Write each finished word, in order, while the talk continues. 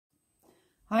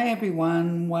Hi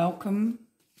everyone, welcome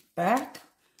back,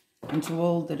 and to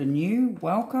all that are new,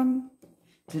 welcome.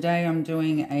 Today I'm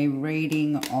doing a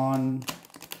reading on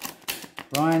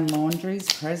Brian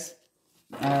Laundrie's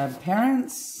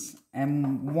parents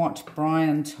and what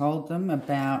Brian told them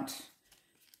about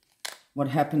what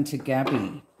happened to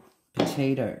Gabby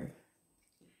Petito.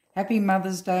 Happy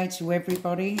Mother's Day to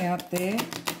everybody out there.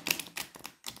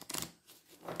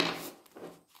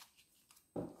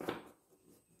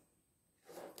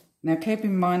 Now keep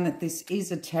in mind that this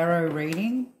is a tarot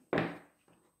reading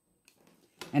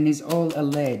and is all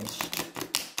alleged.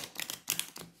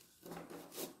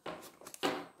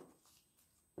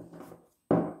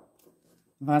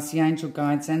 I've asked the angel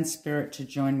guides and spirit to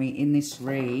join me in this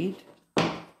read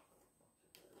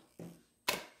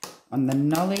on the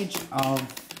knowledge of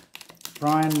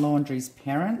Brian Laundrie's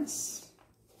parents,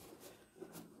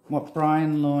 what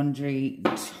Brian Laundrie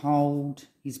told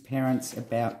his parents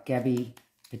about Gabby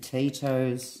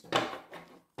Petito's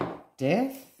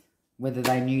death, whether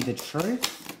they knew the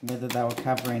truth, whether they were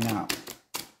covering up.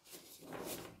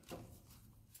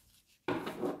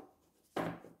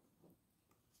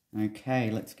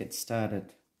 Okay, let's get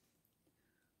started.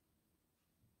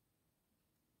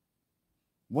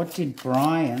 What did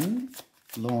Brian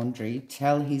Laundrie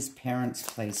tell his parents,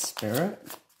 please,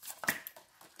 Spirit,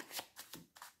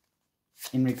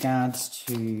 in regards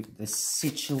to the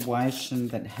situation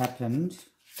that happened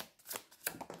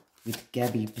with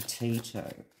Gabby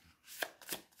Petito?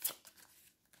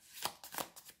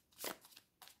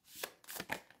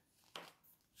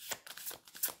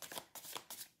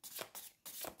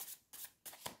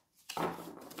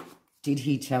 Did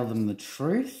he tell them the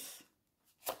truth?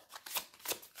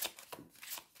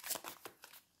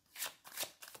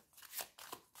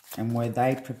 And were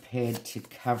they prepared to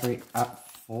cover it up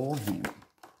for him?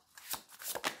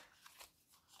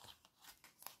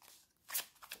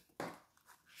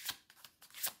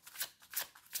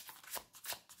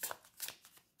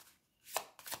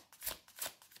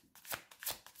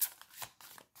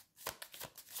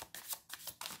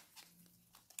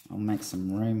 I'll make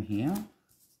some room here.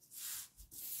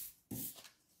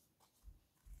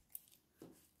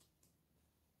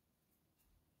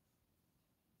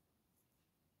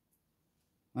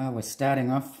 Well, we're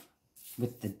starting off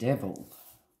with the devil.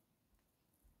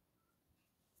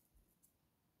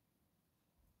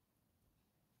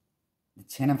 The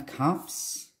Ten of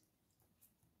Cups.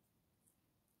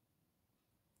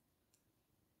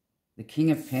 The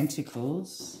King of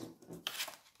Pentacles.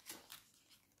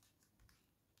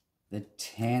 The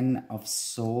Ten of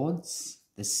Swords.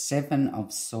 The Seven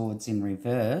of Swords in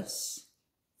reverse.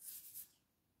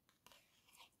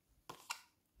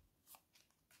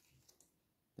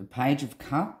 The Page of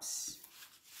Cups.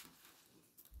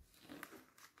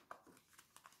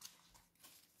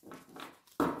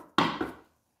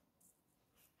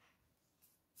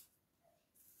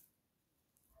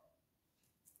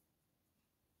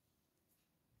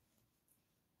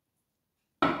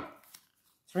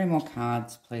 Three more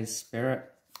cards, please, Spirit.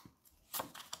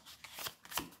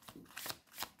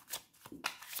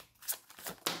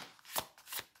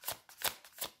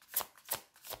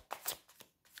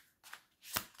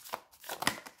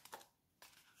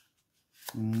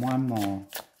 And one more.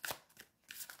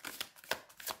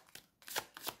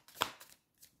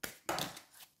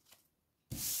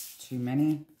 Too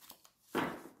many.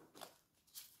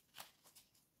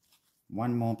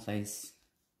 One more, please.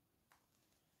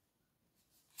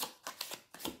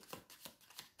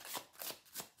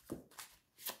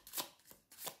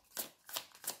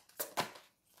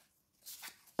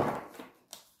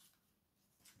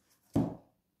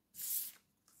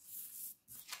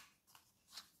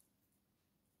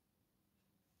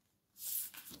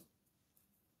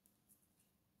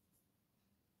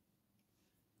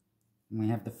 And we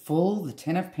have the Fool, the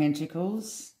Ten of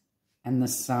Pentacles, and the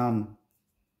Sun.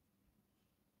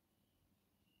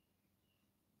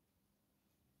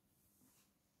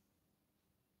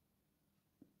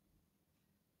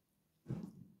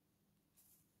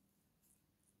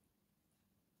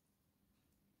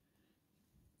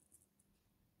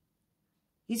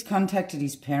 He's contacted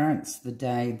his parents the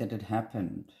day that it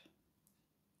happened.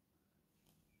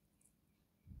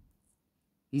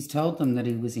 He's told them that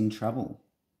he was in trouble.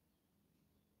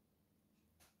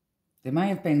 There may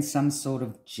have been some sort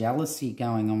of jealousy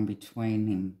going on between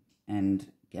him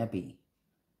and Gabby.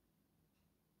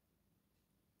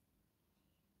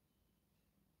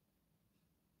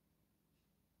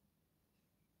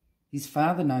 His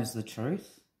father knows the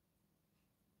truth,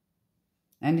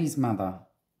 and his mother.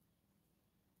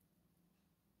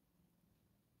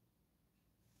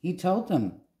 He told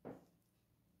them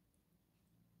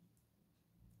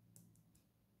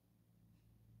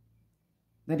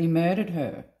that he murdered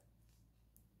her.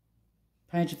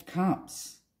 Page of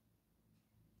Cups.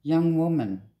 Young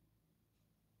woman.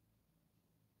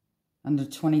 Under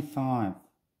 25.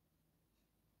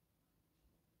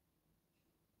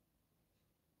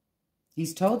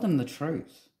 He's told them the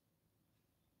truth.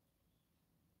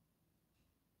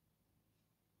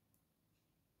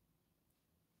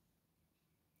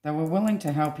 They were willing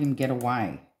to help him get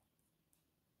away.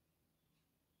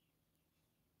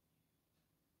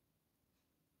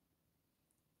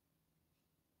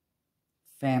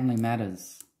 Family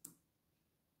matters.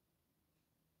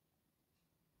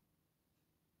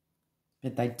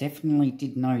 But they definitely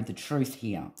did know the truth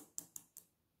here.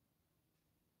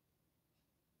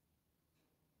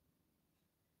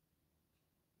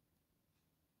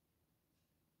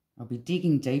 I'll be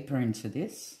digging deeper into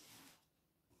this.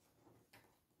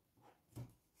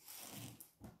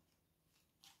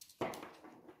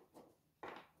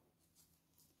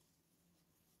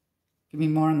 Give me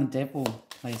more on the devil,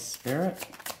 please, Spirit.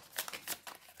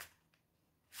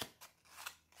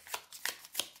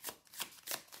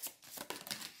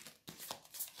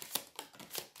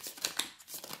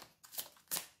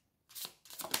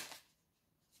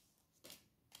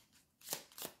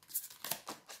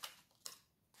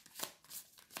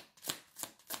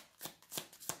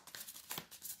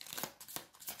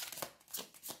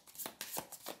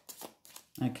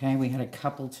 Okay, we had a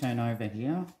couple turn over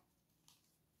here.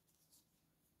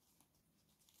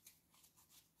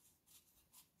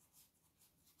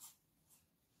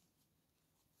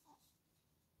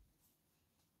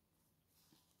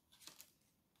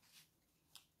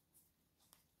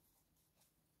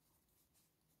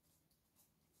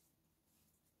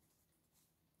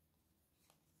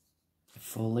 The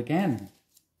Fool again.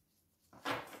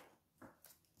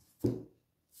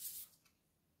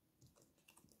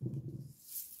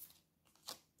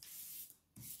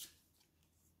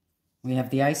 We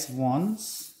have the Ace of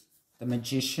Wands, the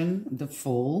Magician, the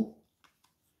Fool,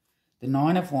 the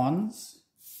Nine of Wands,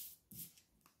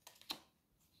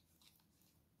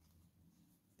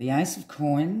 the Ace of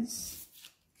Coins,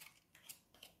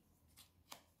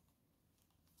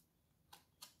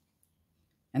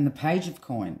 and the Page of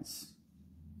Coins.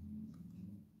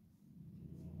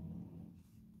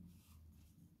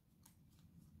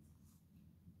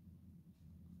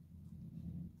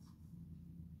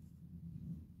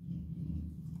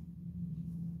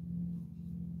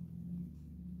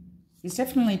 He's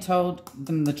definitely told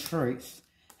them the truth,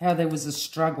 how there was a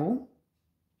struggle.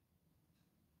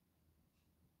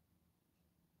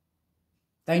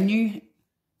 They knew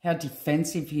how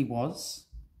defensive he was.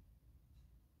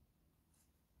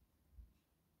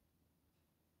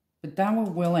 But they were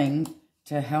willing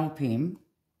to help him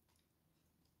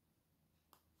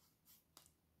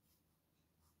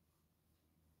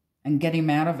and get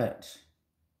him out of it.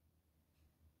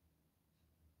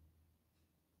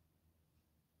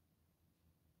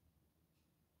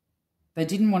 They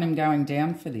didn't want him going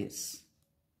down for this.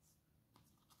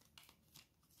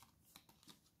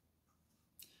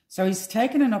 So he's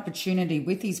taken an opportunity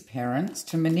with his parents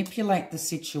to manipulate the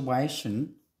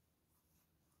situation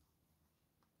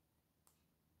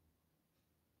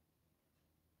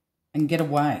and get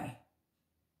away.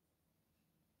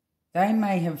 They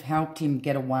may have helped him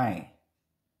get away.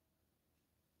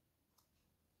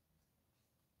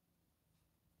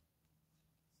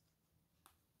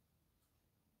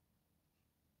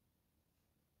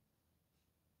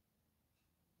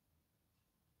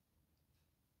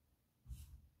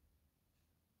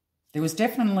 There was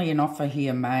definitely an offer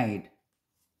here made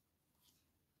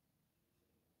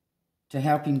to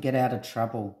help him get out of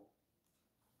trouble.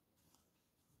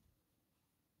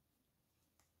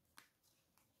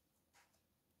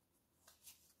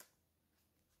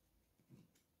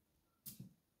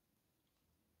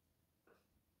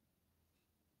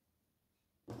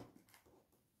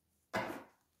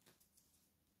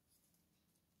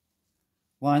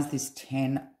 Why is this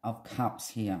 10 of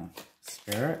Cups here,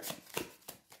 Spirit?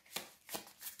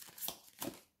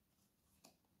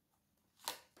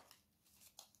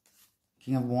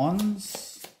 King of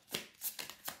Wands.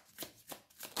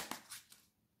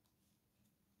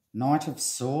 Knight of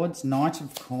Swords, Knight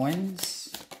of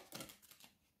Coins.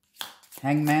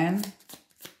 Hangman.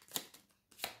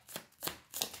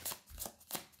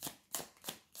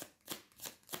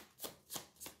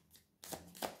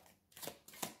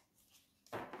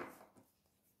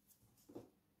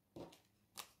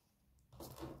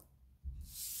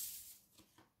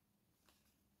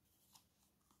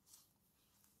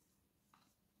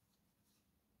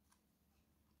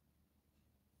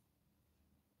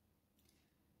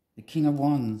 The King of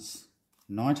Wands,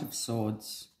 Knight of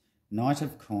Swords, Knight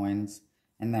of Coins,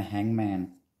 and the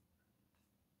Hangman.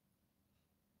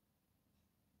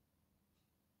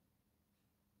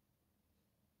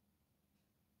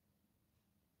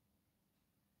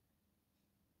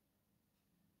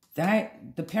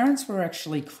 The parents were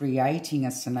actually creating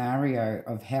a scenario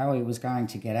of how he was going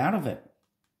to get out of it.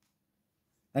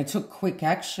 They took quick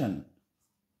action,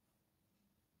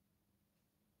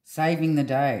 saving the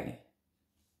day.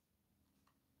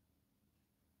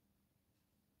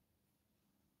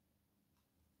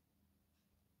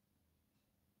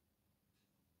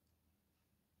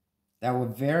 They were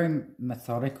very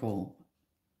methodical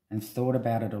and thought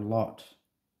about it a lot.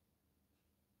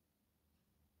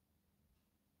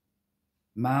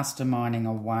 Masterminding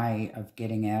a way of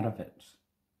getting out of it.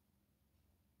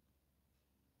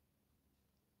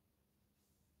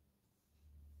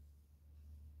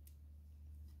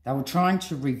 They were trying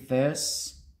to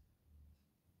reverse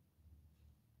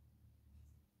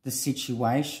the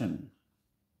situation.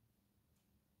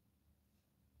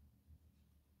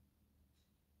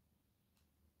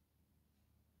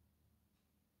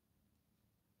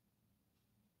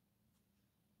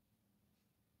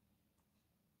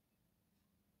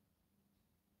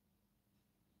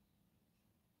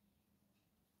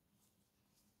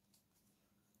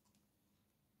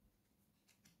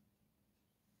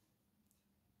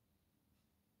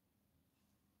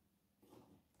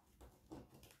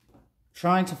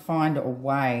 Trying to find a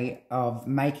way of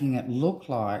making it look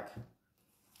like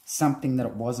something that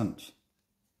it wasn't.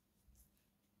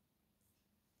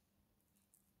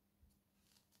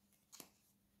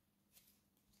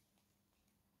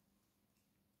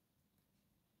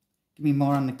 Give me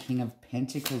more on the King of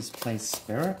Pentacles, please,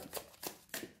 Spirit.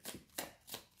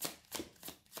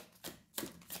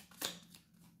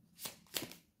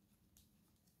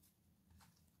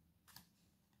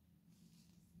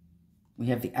 We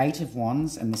have the Eight of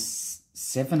Wands and the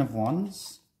Seven of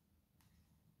Wands.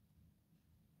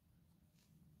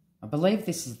 I believe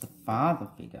this is the father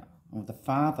figure, or the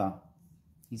father.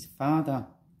 His father.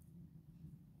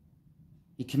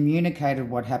 He communicated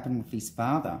what happened with his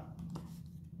father.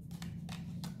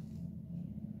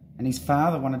 And his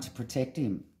father wanted to protect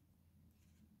him.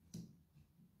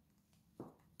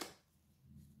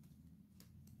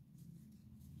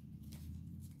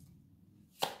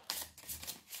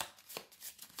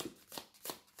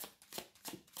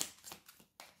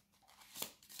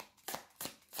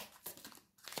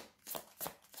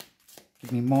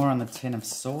 Give me more on the Ten of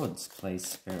Swords, please,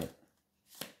 Spirit.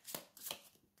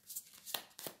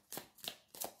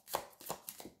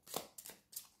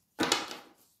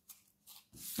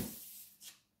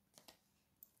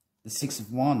 The Six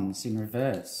of Wands in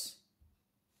reverse.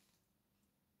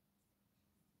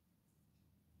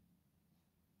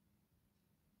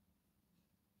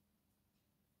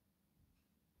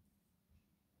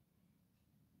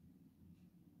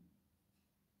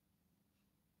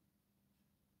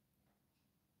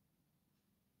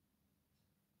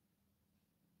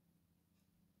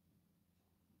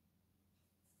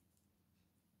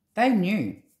 They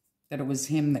knew that it was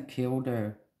him that killed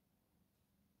her.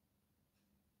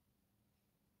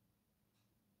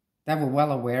 They were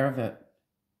well aware of it.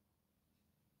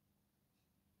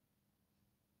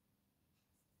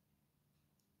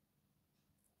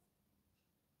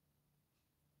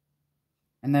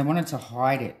 And they wanted to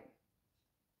hide it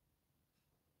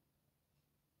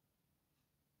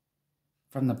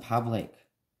from the public.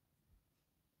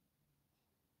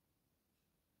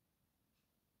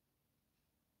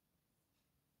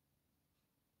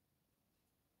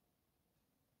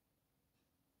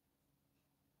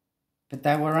 But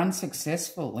they were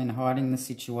unsuccessful in hiding the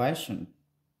situation,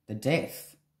 the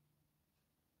death.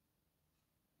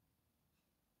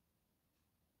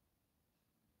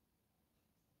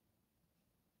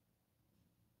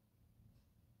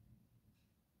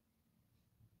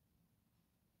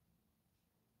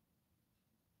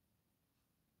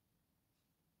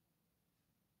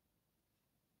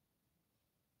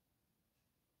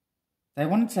 They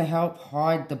wanted to help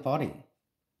hide the body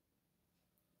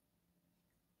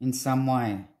in some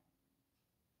way.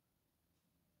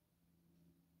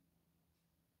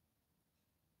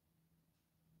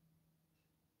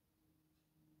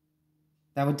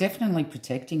 They were definitely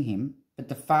protecting him, but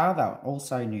the father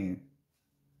also knew.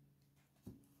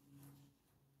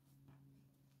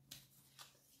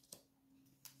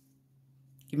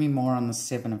 Give me more on the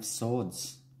Seven of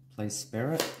Swords, please,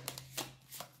 Spirit.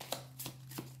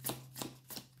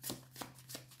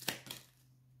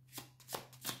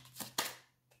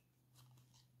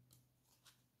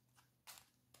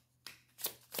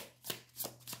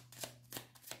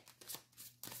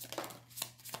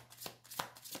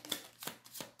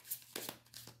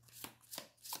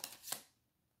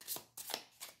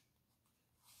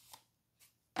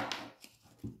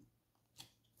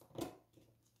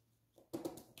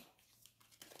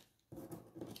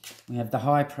 We have the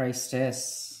High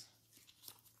Priestess,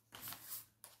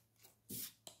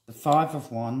 the Five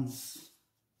of Wands,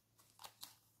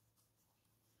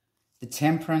 the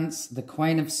Temperance, the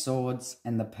Queen of Swords,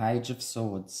 and the Page of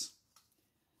Swords.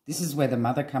 This is where the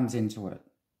mother comes into it.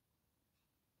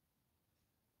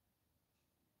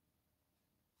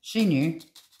 She knew.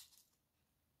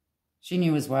 She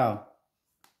knew as well.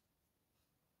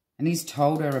 And he's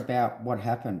told her about what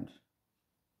happened.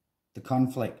 The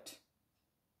conflict.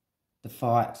 The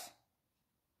fight.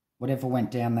 Whatever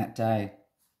went down that day.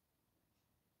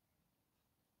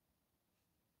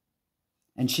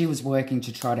 And she was working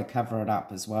to try to cover it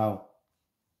up as well.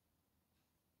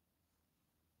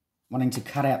 Wanting to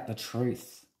cut out the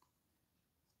truth.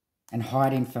 And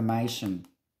hide information.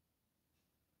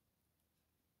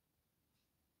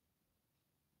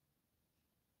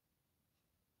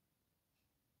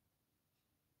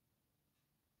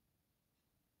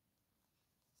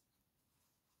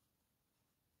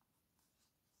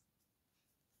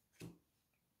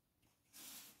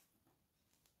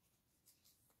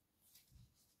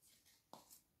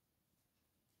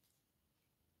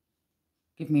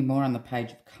 Give me more on the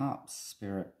Page of Cups,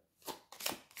 Spirit.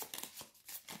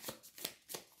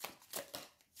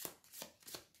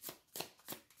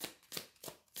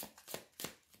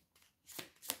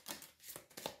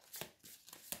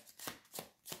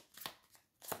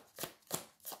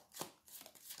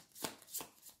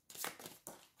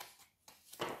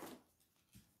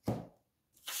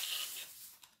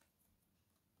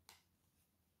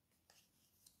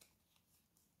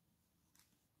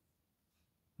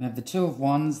 We have the Two of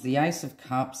Wands, the Ace of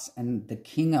Cups, and the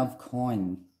King of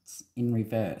Coins in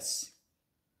reverse.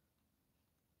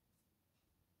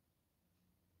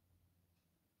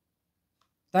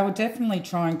 They were definitely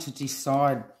trying to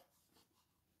decide.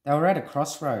 They were at a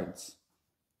crossroads.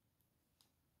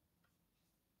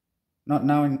 Not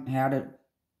knowing how to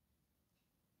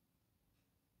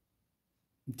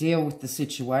deal with the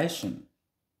situation.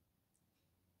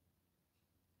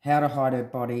 How to hide her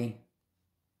body.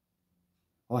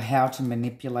 Or how to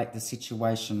manipulate the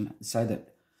situation so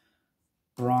that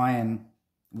Brian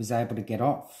was able to get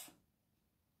off.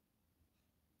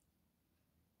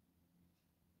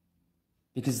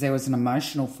 Because there was an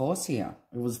emotional force here.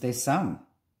 It was their son.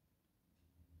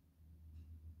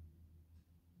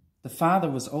 The father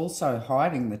was also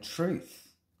hiding the truth.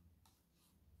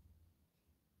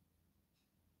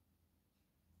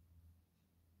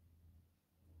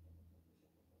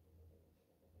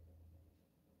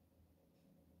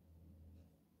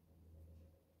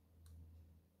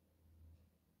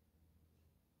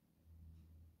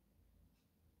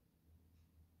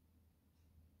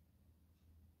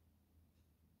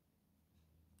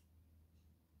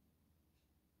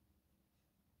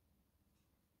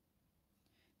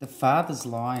 The father's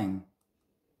lying.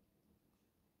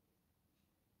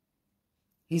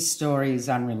 His story is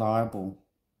unreliable.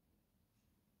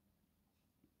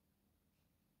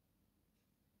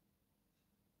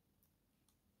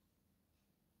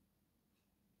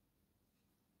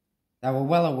 They were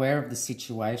well aware of the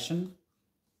situation.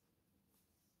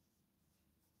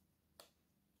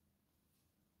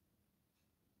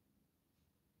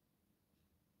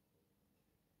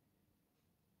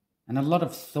 And a lot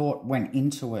of thought went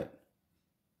into it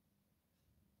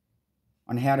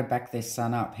on how to back their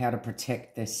son up, how to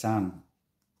protect their son.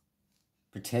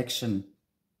 Protection.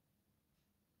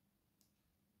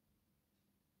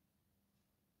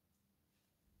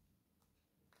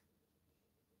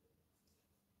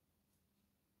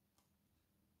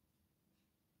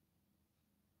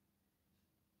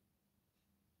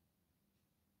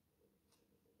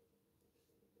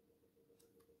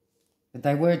 But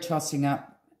they were tossing up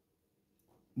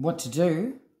what to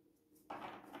do,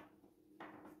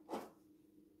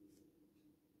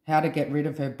 how to get rid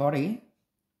of her body,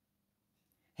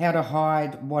 how to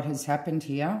hide what has happened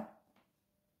here,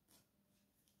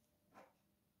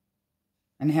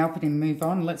 and helping him move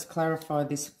on. Let's clarify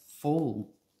this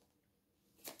Fool.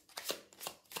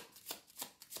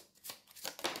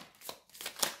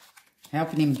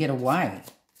 Helping him get away.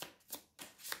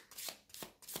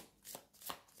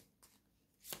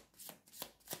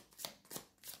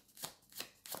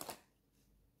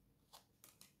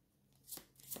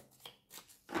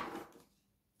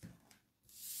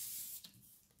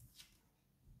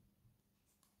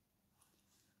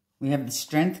 We have the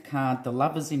Strength card, the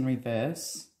Lovers in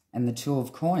reverse, and the Two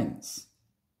of Coins.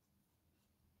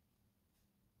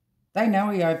 They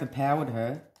know he overpowered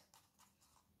her.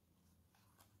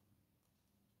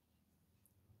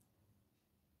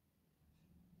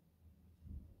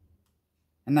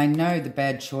 And they know the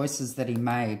bad choices that he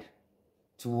made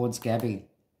towards Gabby.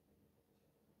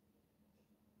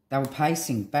 They were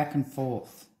pacing back and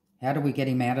forth. How do we get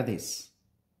him out of this?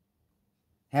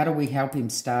 How do we help him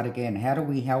start again? How do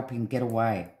we help him get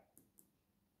away?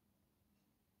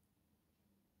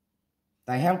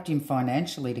 They helped him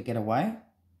financially to get away.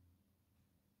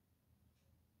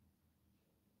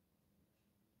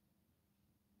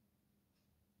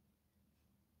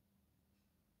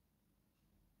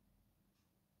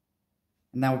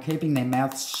 And they were keeping their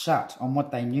mouths shut on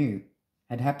what they knew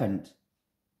had happened.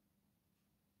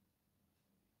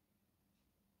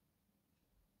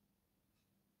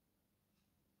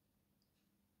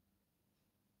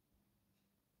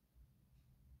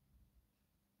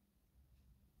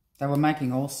 They were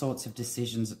making all sorts of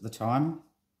decisions at the time.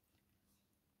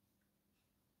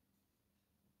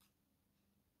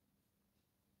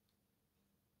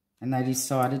 And they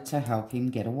decided to help him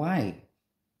get away.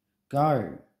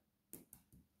 Go.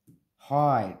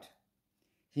 Hide.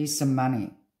 Here's some money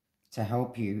to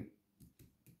help you.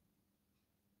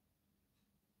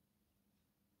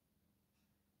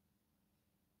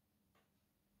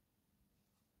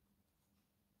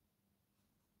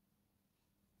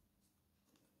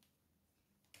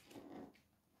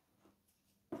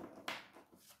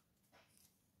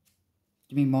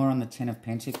 Give me more on the Ten of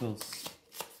Pentacles.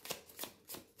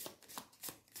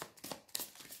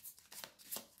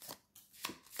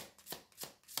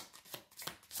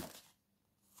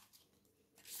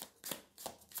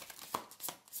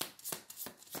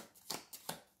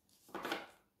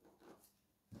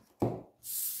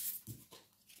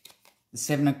 The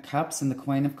Seven of Cups and the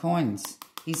Queen of Coins.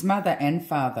 His mother and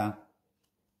father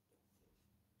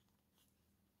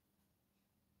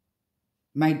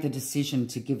made the decision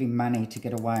to give him money to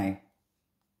get away.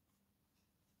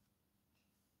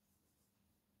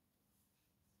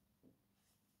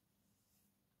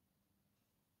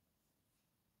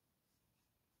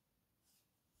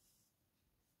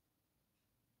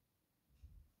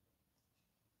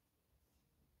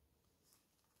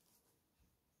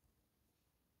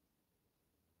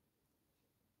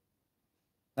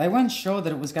 They weren't sure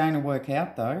that it was going to work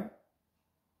out, though.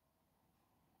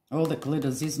 All that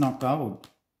glitters is not gold.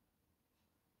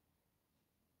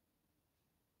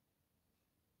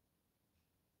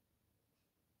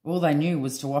 All they knew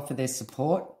was to offer their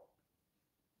support.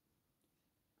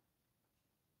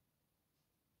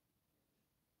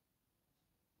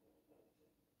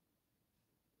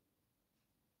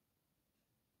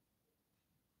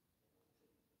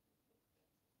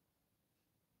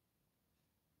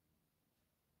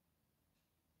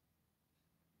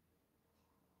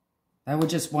 They were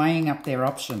just weighing up their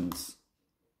options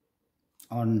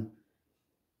on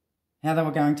how they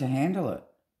were going to handle it.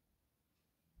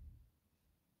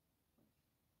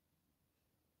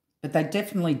 But they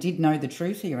definitely did know the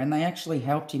truth here, and they actually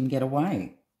helped him get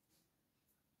away.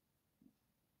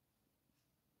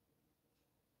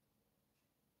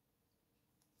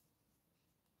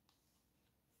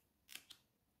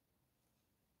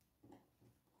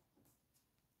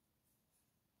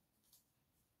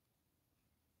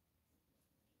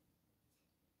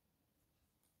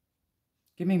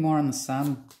 Give me more on the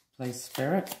Sun, please,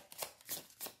 Spirit.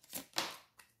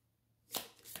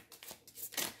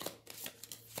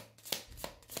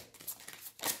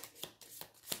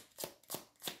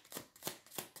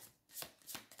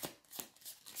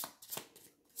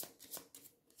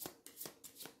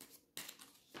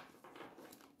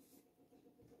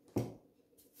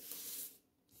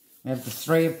 We have the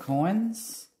Three of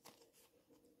Coins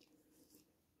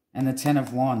and the Ten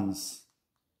of Wands.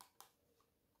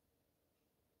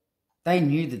 They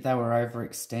knew that they were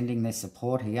overextending their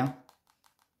support here.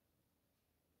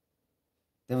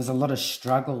 There was a lot of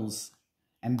struggles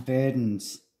and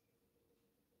burdens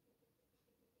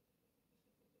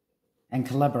and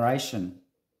collaboration.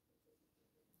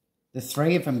 The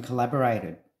three of them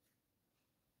collaborated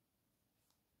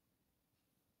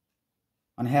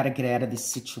on how to get out of this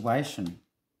situation.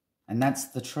 And that's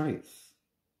the truth.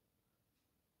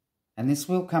 And this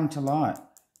will come to light.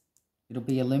 It'll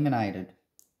be illuminated.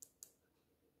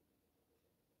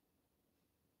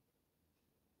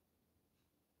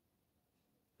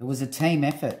 It was a team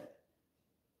effort.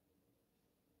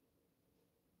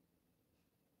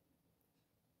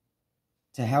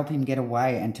 To help him get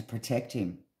away and to protect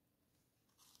him.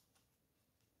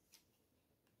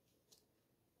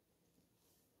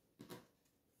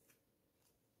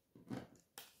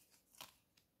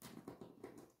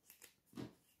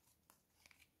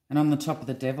 And on the top of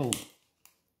the Devil,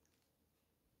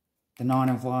 the Nine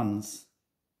of Wands.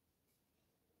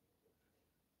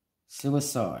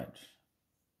 Suicide.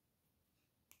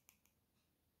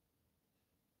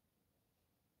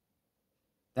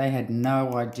 They had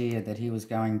no idea that he was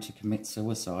going to commit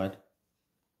suicide.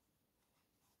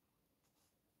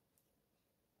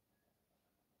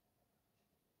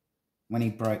 When he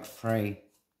broke free,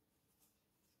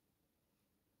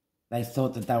 they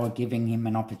thought that they were giving him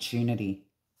an opportunity,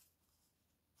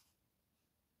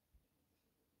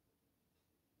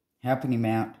 helping him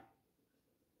out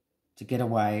to get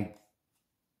away.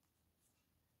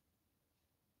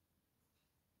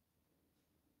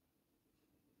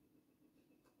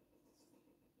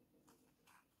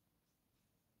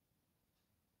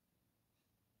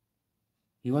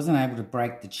 He wasn't able to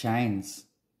break the chains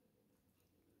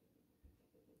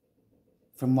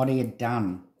from what he had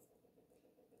done,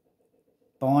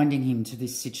 binding him to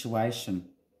this situation.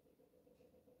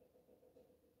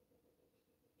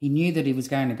 He knew that he was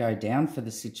going to go down for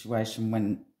the situation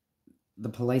when the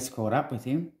police caught up with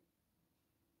him.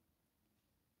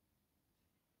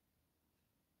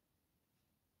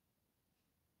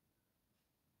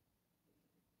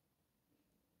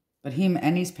 But him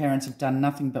and his parents have done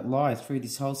nothing but lie through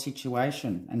this whole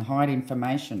situation and hide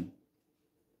information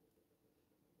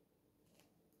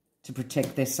to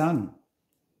protect their son.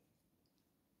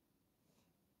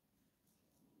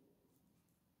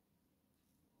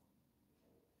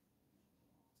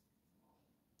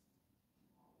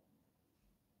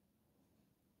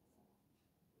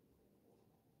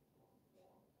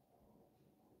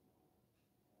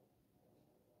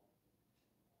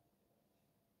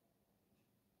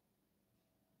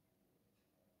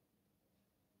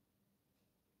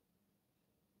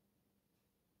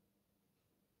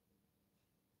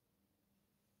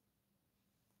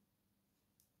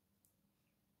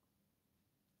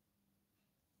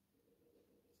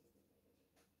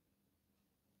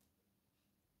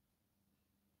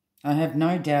 I have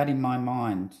no doubt in my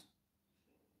mind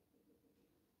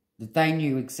that they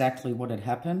knew exactly what had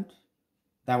happened.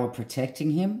 They were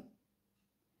protecting him,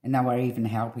 and they were even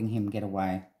helping him get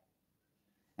away.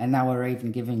 And they were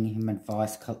even giving him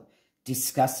advice,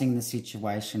 discussing the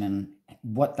situation and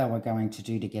what they were going to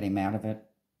do to get him out of it.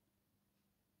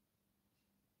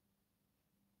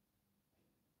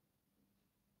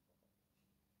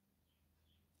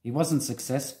 He wasn't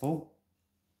successful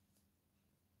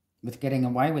with getting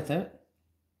away with it.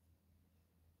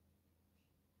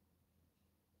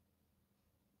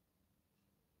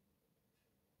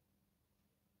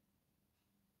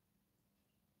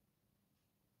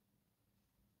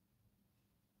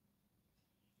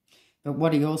 But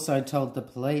what he also told the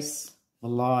police were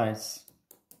lies.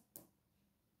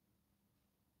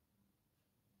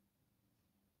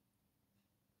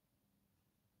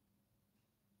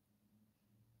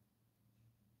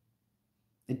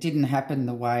 It didn't happen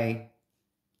the way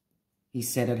he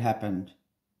said it happened.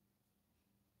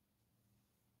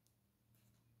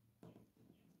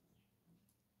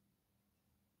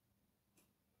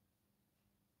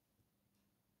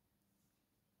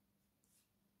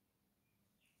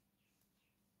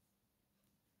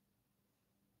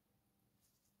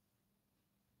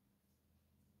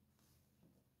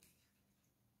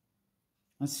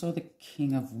 I saw the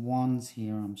King of Wands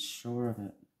here, I'm sure of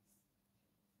it.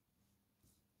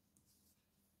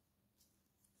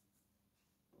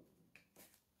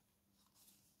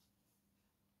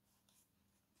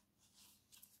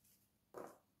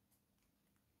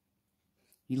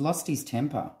 He lost his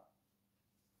temper.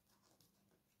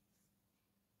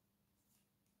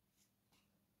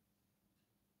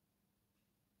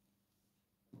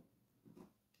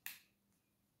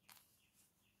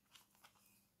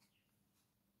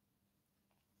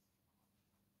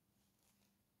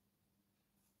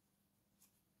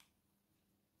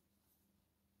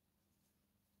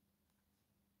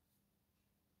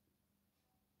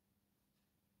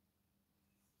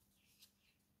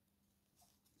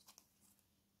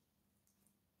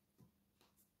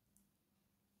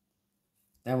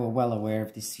 They were well aware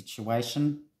of this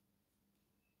situation.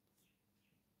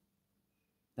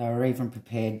 They were even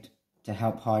prepared to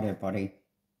help hide her body.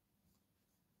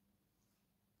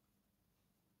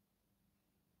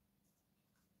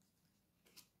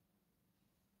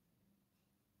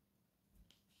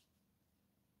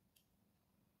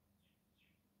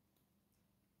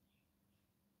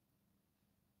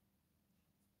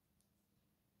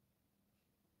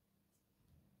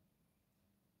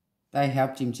 They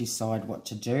helped him decide what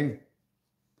to do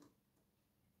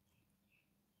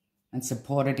and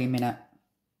supported him in it.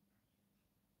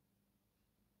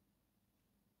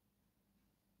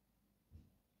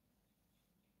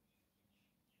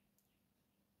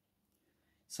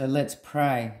 So let's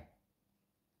pray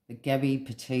that Gabby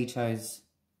Petito's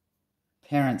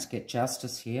parents get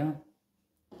justice here.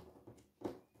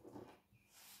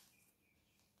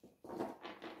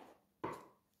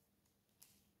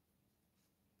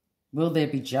 Will there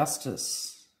be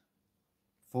justice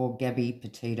for Gabby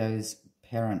Petito's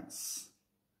parents?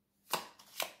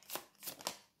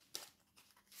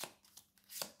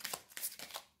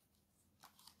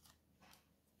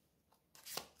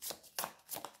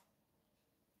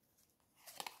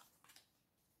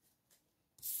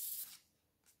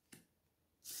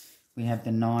 We have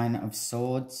the Nine of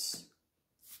Swords,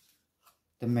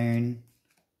 the Moon,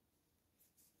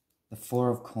 the Four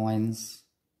of Coins,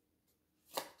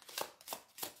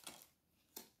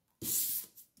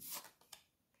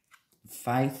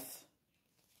 Faith,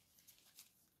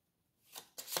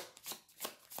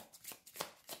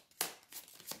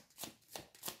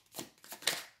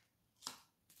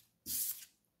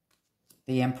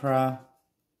 the Emperor,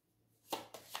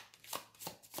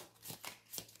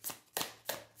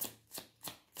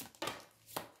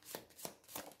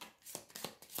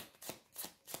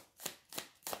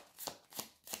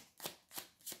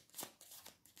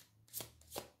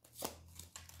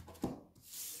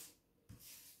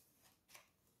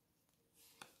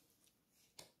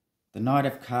 the Knight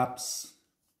of Cups,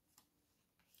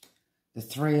 the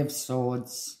Three of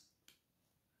Swords,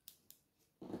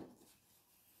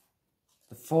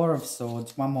 the Four of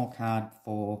Swords. One more card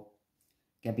for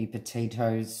Gabby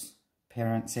Petito's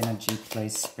parents' energy,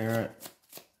 please, Spirit.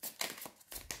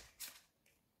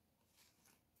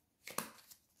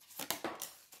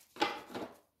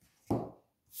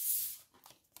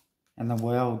 And the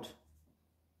World.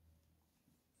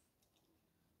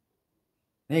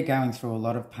 They're going through a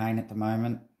lot of pain at the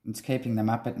moment. It's keeping them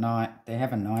up at night. They're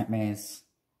having nightmares.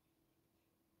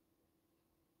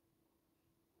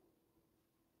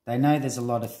 They know there's a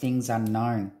lot of things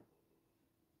unknown,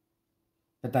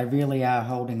 but they really are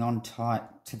holding on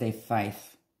tight to their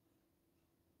faith.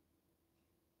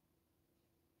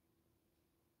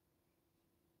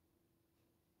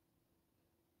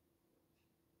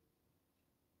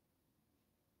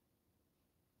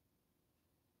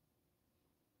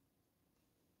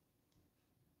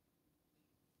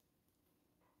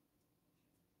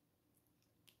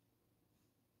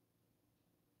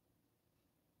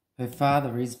 Her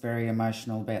father is very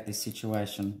emotional about this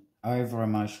situation,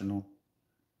 over-emotional.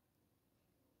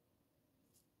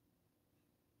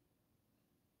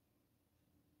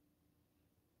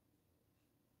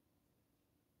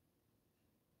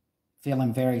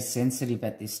 Feeling very sensitive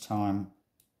at this time.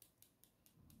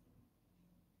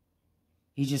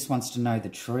 He just wants to know the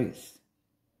truth,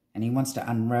 and he wants to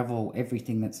unravel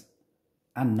everything that's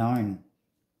unknown.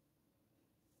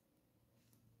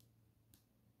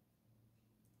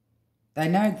 They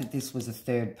know that this was a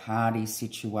third-party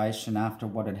situation after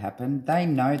what had happened. They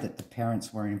know that the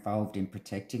parents were involved in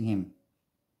protecting him.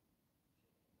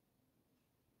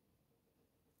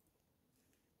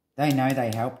 They know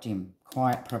they helped him.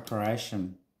 Quiet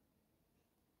preparation.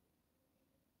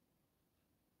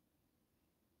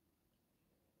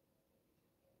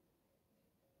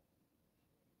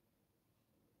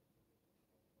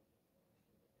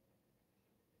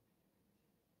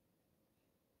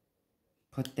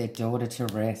 Put their daughter to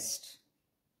rest.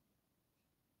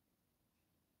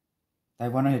 They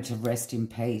wanted her to rest in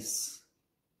peace.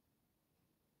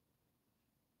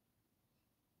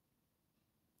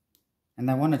 And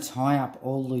they want to tie up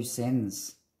all loose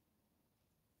ends.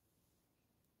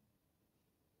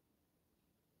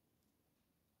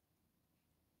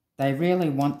 They really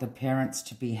want the parents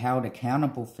to be held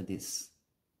accountable for this.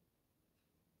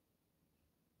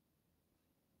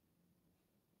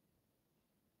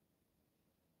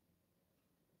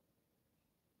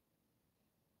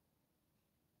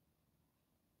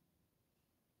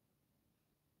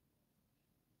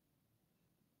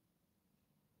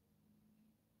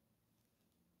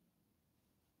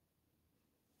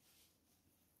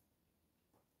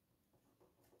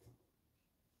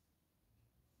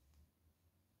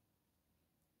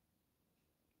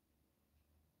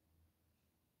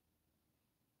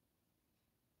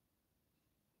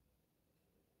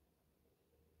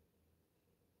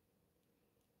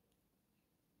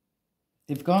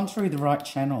 They've gone through the right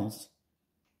channels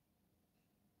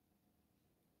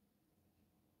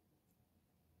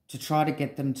to try to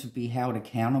get them to be held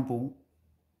accountable.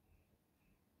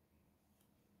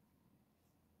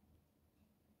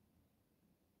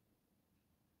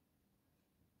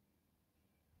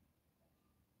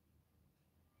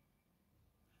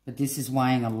 But this is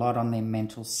weighing a lot on their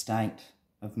mental state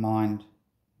of mind.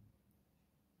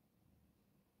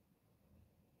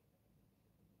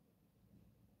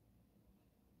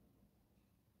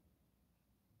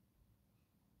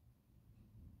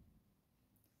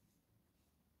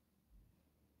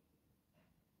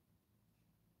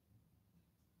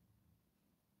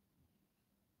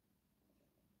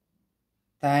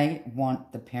 They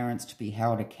want the parents to be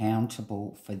held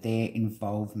accountable for their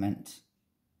involvement.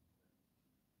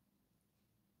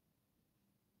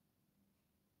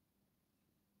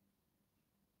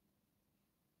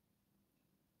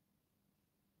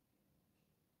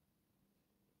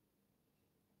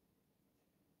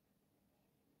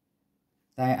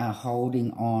 They are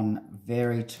holding on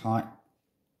very tight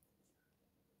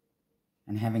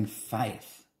and having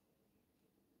faith.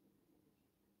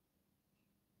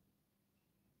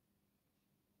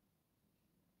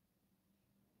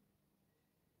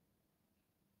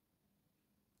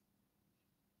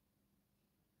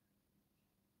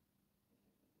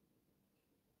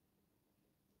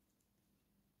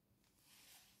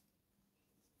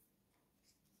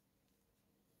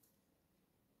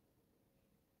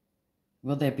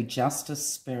 Will there be justice,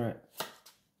 Spirit?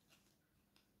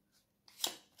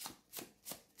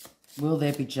 Will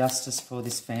there be justice for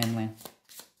this family?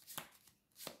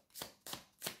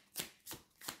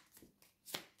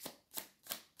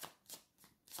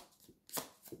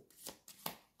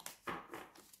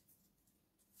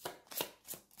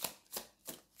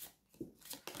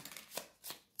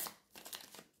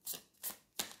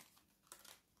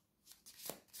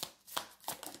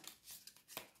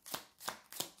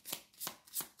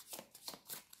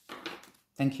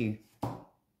 Thank you.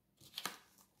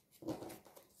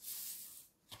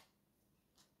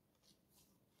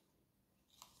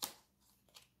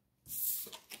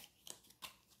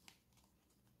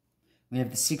 We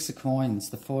have the Six of Coins,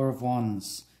 the Four of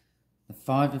Wands, the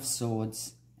Five of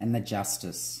Swords, and the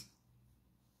Justice.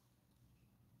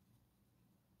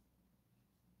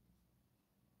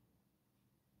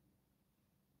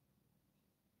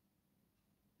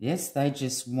 Yes, they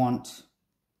just want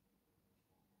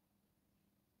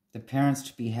the parents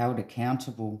to be held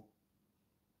accountable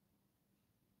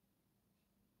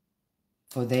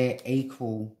for their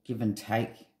equal give and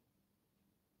take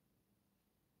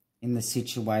in the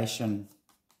situation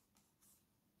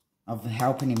of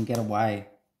helping him get away.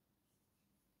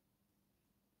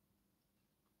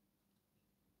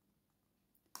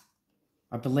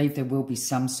 I believe there will be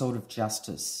some sort of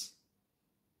justice,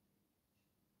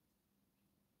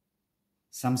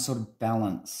 some sort of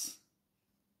balance.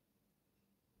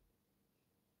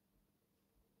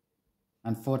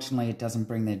 Unfortunately, it doesn't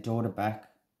bring their daughter back,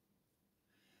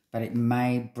 but it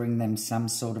may bring them some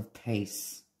sort of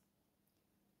peace,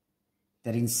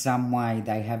 that in some way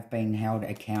they have been held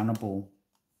accountable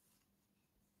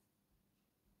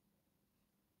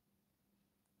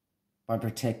by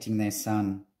protecting their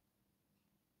son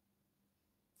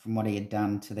from what he had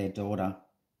done to their daughter.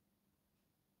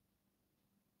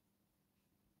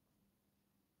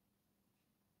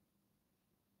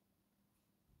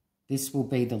 This will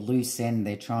be the loose end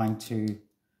they're trying to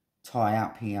tie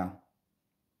up here.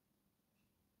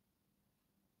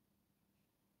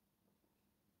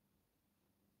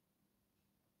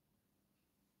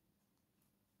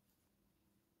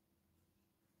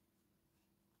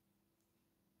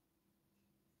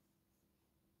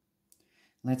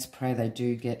 Let's pray they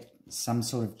do get some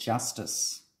sort of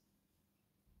justice.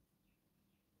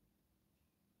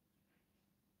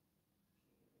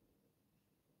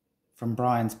 From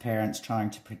Brian's parents trying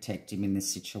to protect him in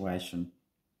this situation.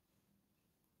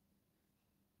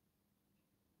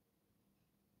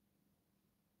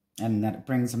 And that it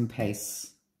brings them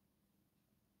peace.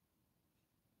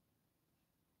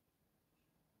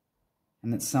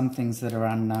 And that some things that are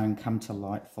unknown come to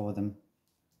light for them.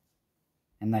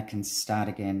 And they can start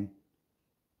again.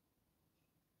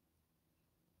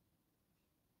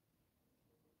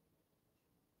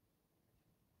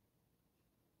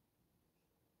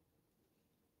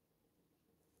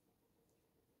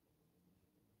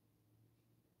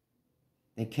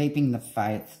 They're keeping the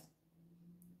faith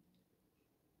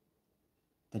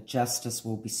that justice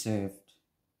will be served.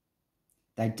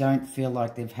 They don't feel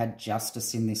like they've had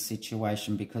justice in this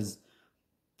situation because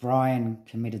Brian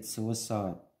committed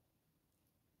suicide.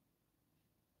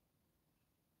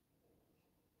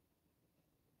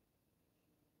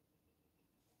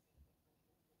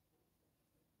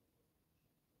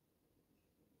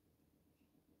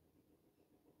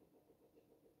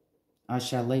 I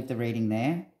shall leave the reading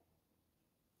there.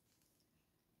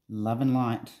 Love and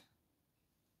light.